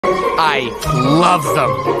I love them.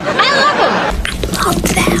 I love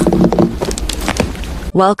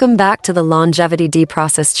them. Welcome back to the Longevity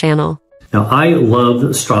Deprocessed channel. Now, I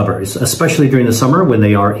love strawberries, especially during the summer when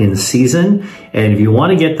they are in season. And if you want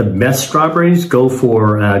to get the best strawberries, go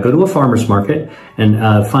to a farmer's market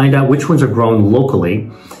and find out which ones are grown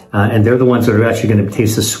locally. And they're the ones that are actually going to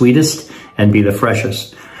taste the sweetest and be the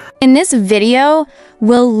freshest. In this video,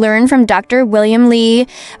 we'll learn from Dr. William Li,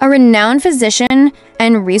 a renowned physician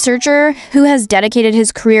and researcher who has dedicated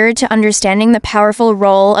his career to understanding the powerful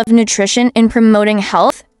role of nutrition in promoting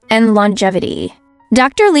health and longevity.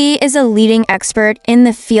 Dr. Li is a leading expert in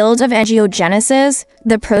the field of angiogenesis,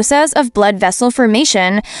 the process of blood vessel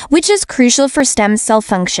formation, which is crucial for stem cell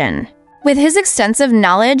function. With his extensive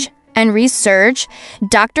knowledge and research,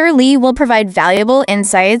 Dr. Li will provide valuable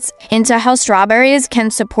insights into how strawberries can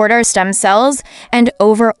support our stem cells and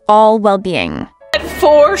overall well-being.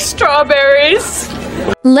 4 strawberries.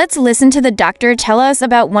 Let's listen to the doctor tell us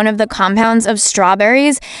about one of the compounds of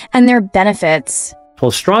strawberries and their benefits.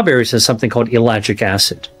 Well, strawberries has something called ellagic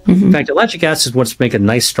acid. In fact, ellagic acid is what's make a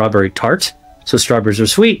nice strawberry tart. So strawberries are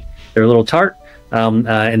sweet, they're a little tart,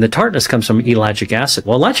 and the tartness comes from ellagic acid.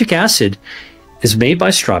 Well, ellagic acid is made by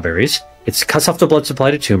strawberries. It cuts off the blood supply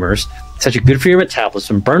to tumors. It's actually good for your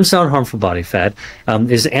metabolism, burns down harmful body fat,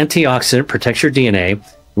 is antioxidant, protects your DNA,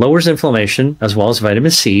 lowers inflammation, as well as vitamin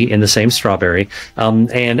C in the same strawberry, and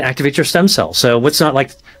activates your stem cells. So what's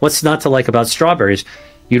not to like about strawberries?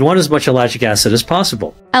 You'd want as much ellagic acid as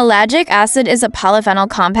possible. Ellagic acid is a polyphenol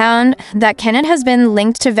compound that has been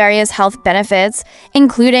linked to various health benefits,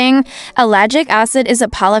 including ellagic acid is a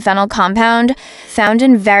polyphenol compound found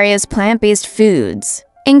in various plant-based foods,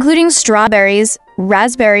 including strawberries,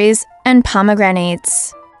 raspberries, and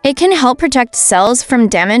pomegranates. It can help protect cells from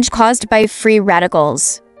damage caused by free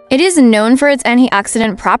radicals. It is known for its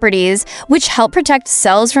antioxidant properties, which help protect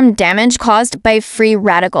cells from damage caused by free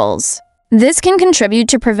radicals. This can contribute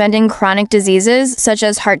to preventing chronic diseases such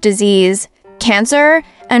as heart disease, cancer,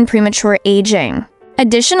 and premature aging.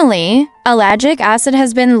 Additionally, ellagic acid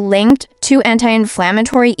has been linked to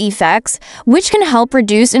anti-inflammatory effects, which can help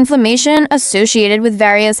reduce inflammation associated with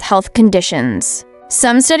various health conditions.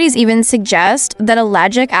 Some studies even suggest that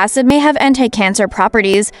ellagic acid may have anti-cancer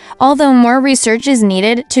properties, although more research is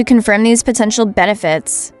needed to confirm these potential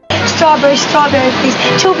benefits. Strawberry,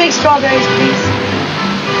 please. 2 big strawberries, please.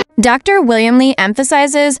 Dr. William Li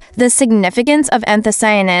emphasizes the significance of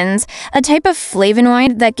anthocyanins, a type of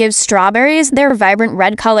flavonoid that gives strawberries their vibrant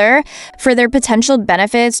red color, for their potential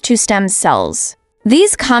benefits to stem cells.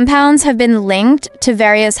 These compounds have been linked to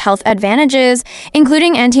various health advantages,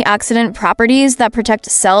 including antioxidant properties that protect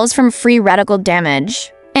cells from free radical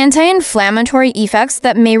damage, anti-inflammatory effects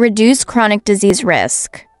that may reduce chronic disease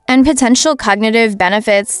risk, and potential cognitive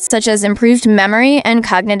benefits such as improved memory and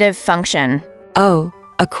cognitive function. Oh,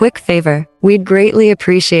 a quick favor. We'd greatly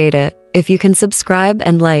appreciate it if you can subscribe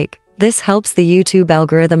and like. This helps the YouTube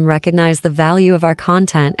algorithm recognize the value of our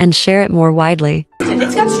content and share it more widely.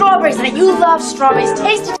 It's got strawberries in it. You love strawberries.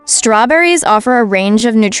 Taste it. Strawberries offer a range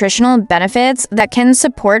of nutritional benefits that can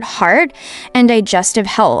support heart and digestive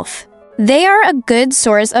health. They are a good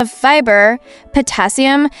source of fiber,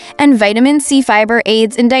 potassium, and vitamin C. Fiber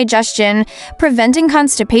aids in digestion, preventing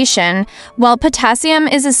constipation, while potassium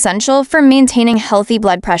is essential for maintaining healthy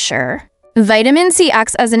blood pressure. Vitamin C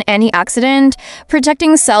acts as an antioxidant,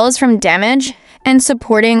 protecting cells from damage and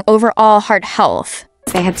supporting overall heart health.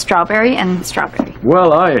 They had strawberry and strawberry.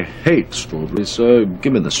 Well, I hate strawberries, so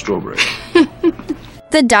give me the strawberry.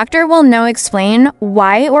 The doctor will now explain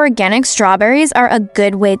why organic strawberries are a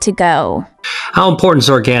good way to go. How important is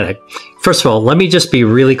organic? First of all, let me just be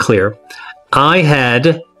really clear. I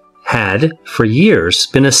had for years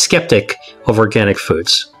been a skeptic of organic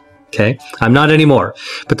foods. Okay, I'm not anymore.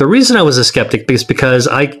 But the reason I was a skeptic is because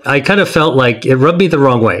I kind of felt like it rubbed me the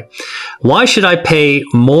wrong way. Why should I pay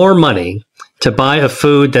more money to buy a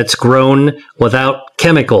food that's grown without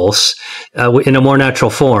chemicals in a more natural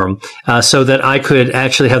form so that I could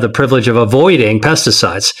actually have the privilege of avoiding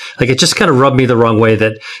pesticides? Like, it just kind of rubbed me the wrong way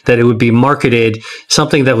that it would be marketed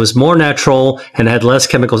something that was more natural and had less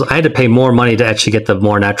chemicals. I had to pay more money to actually get the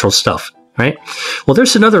more natural stuff. Right? Well,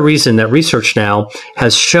 there's another reason that research now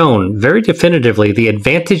has shown very definitively the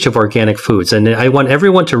advantage of organic foods. And I want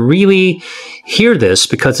everyone to really hear this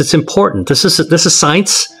because it's important. This is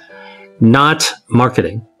science, not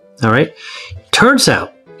marketing. All right. Turns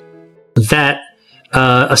out that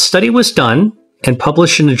a study was done and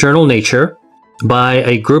published in the journal Nature by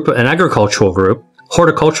an agricultural group,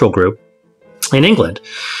 horticultural group in England.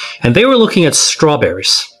 And they were looking at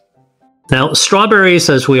strawberries. Now, strawberries,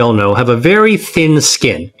 as we all know, have a very thin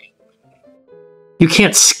skin.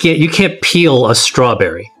 you can't peel a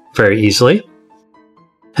strawberry very easily.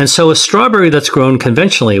 And so a strawberry that's grown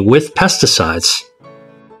conventionally with pesticides,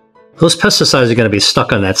 those pesticides are going to be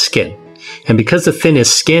stuck on that skin. And because the skin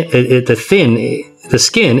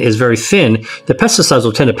is very thin, the pesticides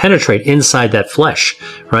will tend to penetrate inside that flesh,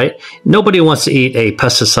 right? Nobody wants to eat a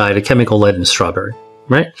pesticide, a chemical-laden strawberry,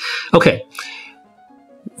 right? Okay.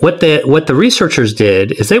 What the researchers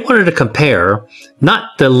did is they wanted to compare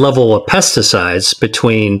not the level of pesticides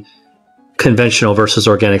between conventional versus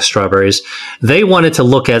organic strawberries. They wanted to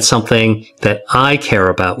look at something that I care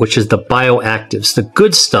about, which is the bioactives, the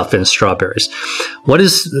good stuff in strawberries. What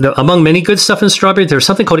is, among many good stuff in strawberries, there's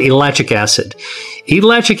something called ellagic acid.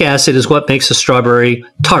 Ellagic acid is what makes a strawberry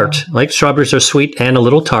tart. Like strawberries are sweet and a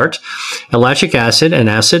little tart. Ellagic acid and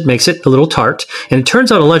acid makes it a little tart. And it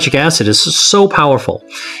turns out ellagic acid is so powerful.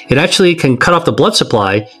 It actually can cut off the blood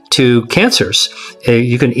supply to cancers.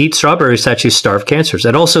 You can eat strawberries to actually starve cancers.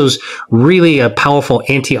 It also is really a powerful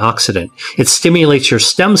antioxidant. It stimulates your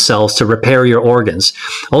stem cells to repair your organs.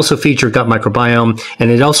 Also feeds your gut microbiome,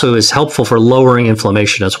 and it also is helpful for lowering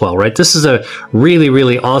inflammation as well, right? This is a really,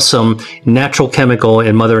 really awesome natural chemical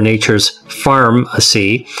in Mother Nature's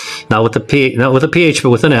pharmacy, not with a PH, but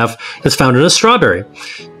with an F, that's found in a strawberry.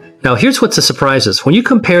 Now, here's what's the surprise is. When you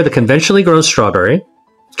compare the conventionally grown strawberry,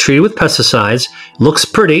 treated with pesticides, looks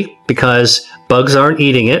pretty because bugs aren't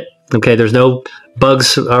eating it. Okay, there's no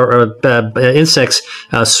bugs or insects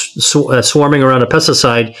swarming around a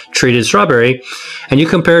pesticide-treated strawberry, and you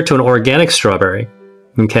compare it to an organic strawberry,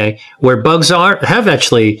 okay, where bugs have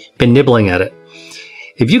actually been nibbling at it.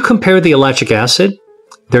 If you compare the ellagic acid,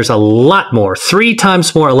 there's a lot more, 3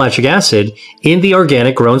 times more ellagic acid in the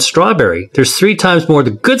organic grown strawberry. There's 3 times more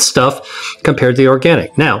the good stuff compared to the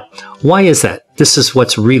organic. Now, why is that? This is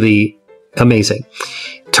what's really amazing.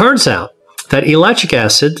 Turns out that ellagic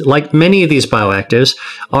acid, like many of these bioactives,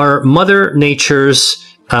 are Mother Nature's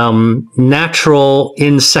natural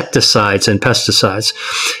insecticides and pesticides.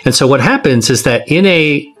 And so what happens is that in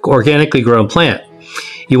a organically grown plant,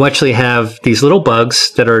 you actually have these little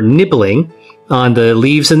bugs that are nibbling on the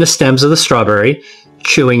leaves and the stems of the strawberry,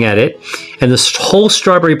 chewing at it, and this whole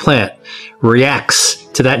strawberry plant reacts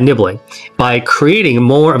to that nibbling by creating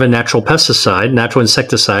more of a natural pesticide, natural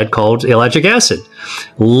insecticide called ellagic acid.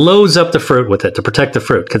 Loads up the fruit with it to protect the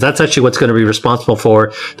fruit, because that's actually what's going to be responsible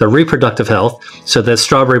for the reproductive health, so that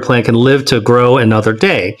strawberry plant can live to grow another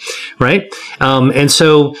day, right? And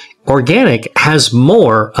so organic has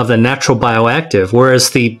more of the natural bioactive,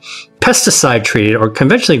 whereas the pesticide treated or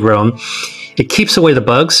conventionally grown, it keeps away the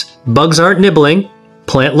bugs. Bugs aren't nibbling.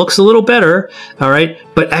 Plant looks a little better, all right,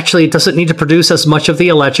 but actually it doesn't need to produce as much of the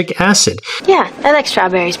ellagic acid. Yeah, I like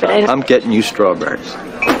strawberries, but I'm getting you strawberries.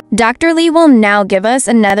 Dr. Lee will now give us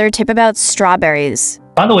another tip about strawberries.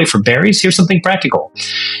 By the way, for berries, here's something practical.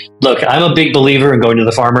 Look, I'm a big believer in going to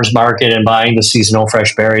the farmer's market and buying the seasonal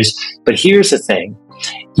fresh berries, but here's the thing.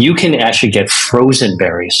 You can actually get frozen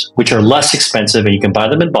berries, which are less expensive, and you can buy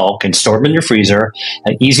them in bulk and store them in your freezer,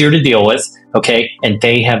 and easier to deal with, okay? And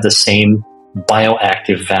they have the same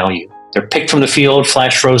bioactive value. They're picked from the field,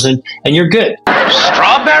 flash frozen, and you're good.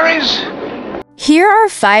 Strawberries? Here are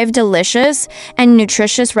 5 delicious and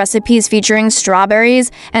nutritious recipes featuring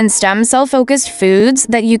strawberries and stem cell-focused foods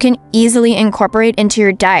that you can easily incorporate into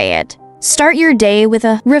your diet. Start your day with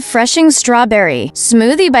a refreshing strawberry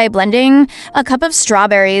smoothie by blending a cup of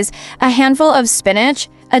strawberries, a handful of spinach,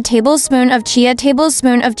 a tablespoon of chia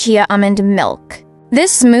almond milk.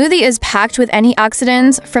 This smoothie is packed with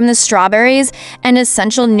antioxidants from the strawberries and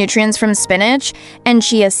essential nutrients from spinach and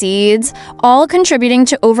chia seeds, all contributing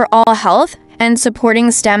to overall health and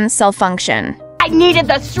supporting stem cell function. I needed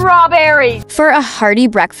the strawberries. For a hearty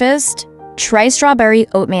breakfast, try strawberry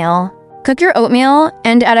oatmeal. Cook your oatmeal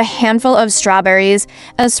and add a handful of strawberries,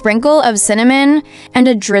 a sprinkle of cinnamon, and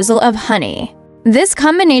a drizzle of honey. This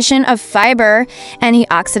combination of fiber,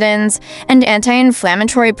 antioxidants, and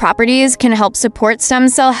anti-inflammatory properties can help support stem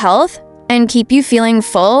cell health and keep you feeling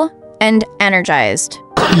full and energized.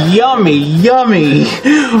 Yummy, yummy!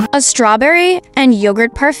 A strawberry and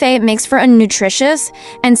yogurt parfait makes for a nutritious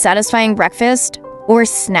and satisfying breakfast or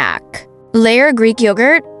snack. Layer Greek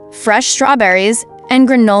yogurt, fresh strawberries, and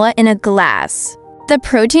granola in a glass. The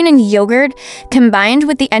protein in yogurt, combined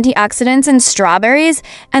with the antioxidants in strawberries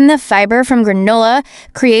and the fiber from granola,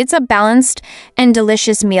 creates a balanced and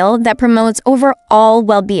delicious meal that promotes overall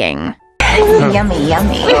well-being. Yummy,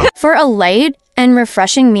 yummy. For a light and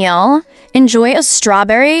refreshing meal, enjoy a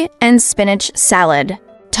strawberry and spinach salad.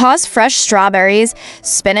 Toss fresh strawberries,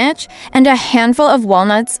 spinach, and a handful of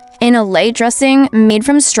walnuts in a light dressing made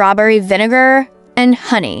from strawberry vinegar and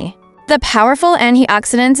honey. The powerful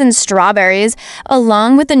antioxidants in strawberries,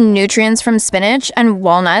 along with the nutrients from spinach and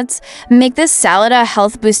walnuts, make this salad a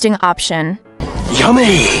health-boosting option.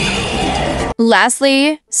 Yummy!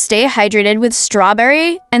 Lastly, stay hydrated with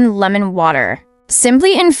strawberry and lemon water.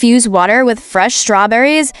 Simply infuse water with fresh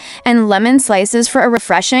strawberries and lemon slices for a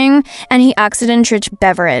refreshing, antioxidant-rich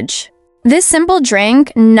beverage. This simple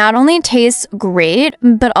drink not only tastes great,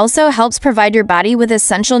 but also helps provide your body with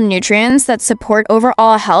essential nutrients that support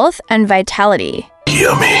overall health and vitality.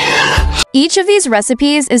 Yummy! Each of these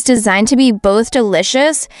recipes is designed to be both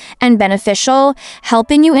delicious and beneficial,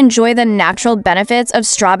 helping you enjoy the natural benefits of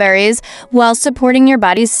strawberries while supporting your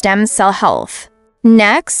body's stem cell health.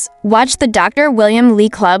 Next, watch the Dr. William Lee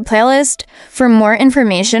Club playlist for more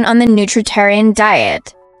information on the nutritarian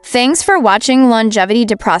diet. Thanks for watching Longevity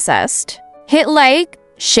Deprocessed. Hit like,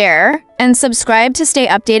 share, and subscribe to stay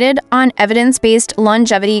updated on evidence-based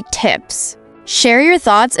longevity tips. Share your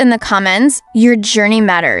thoughts in the comments. Your journey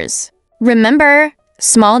matters. Remember,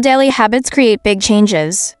 small daily habits create big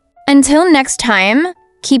changes. Until next time,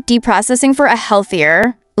 keep deprocessing for a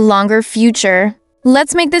healthier, longer future.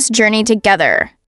 Let's make this journey together.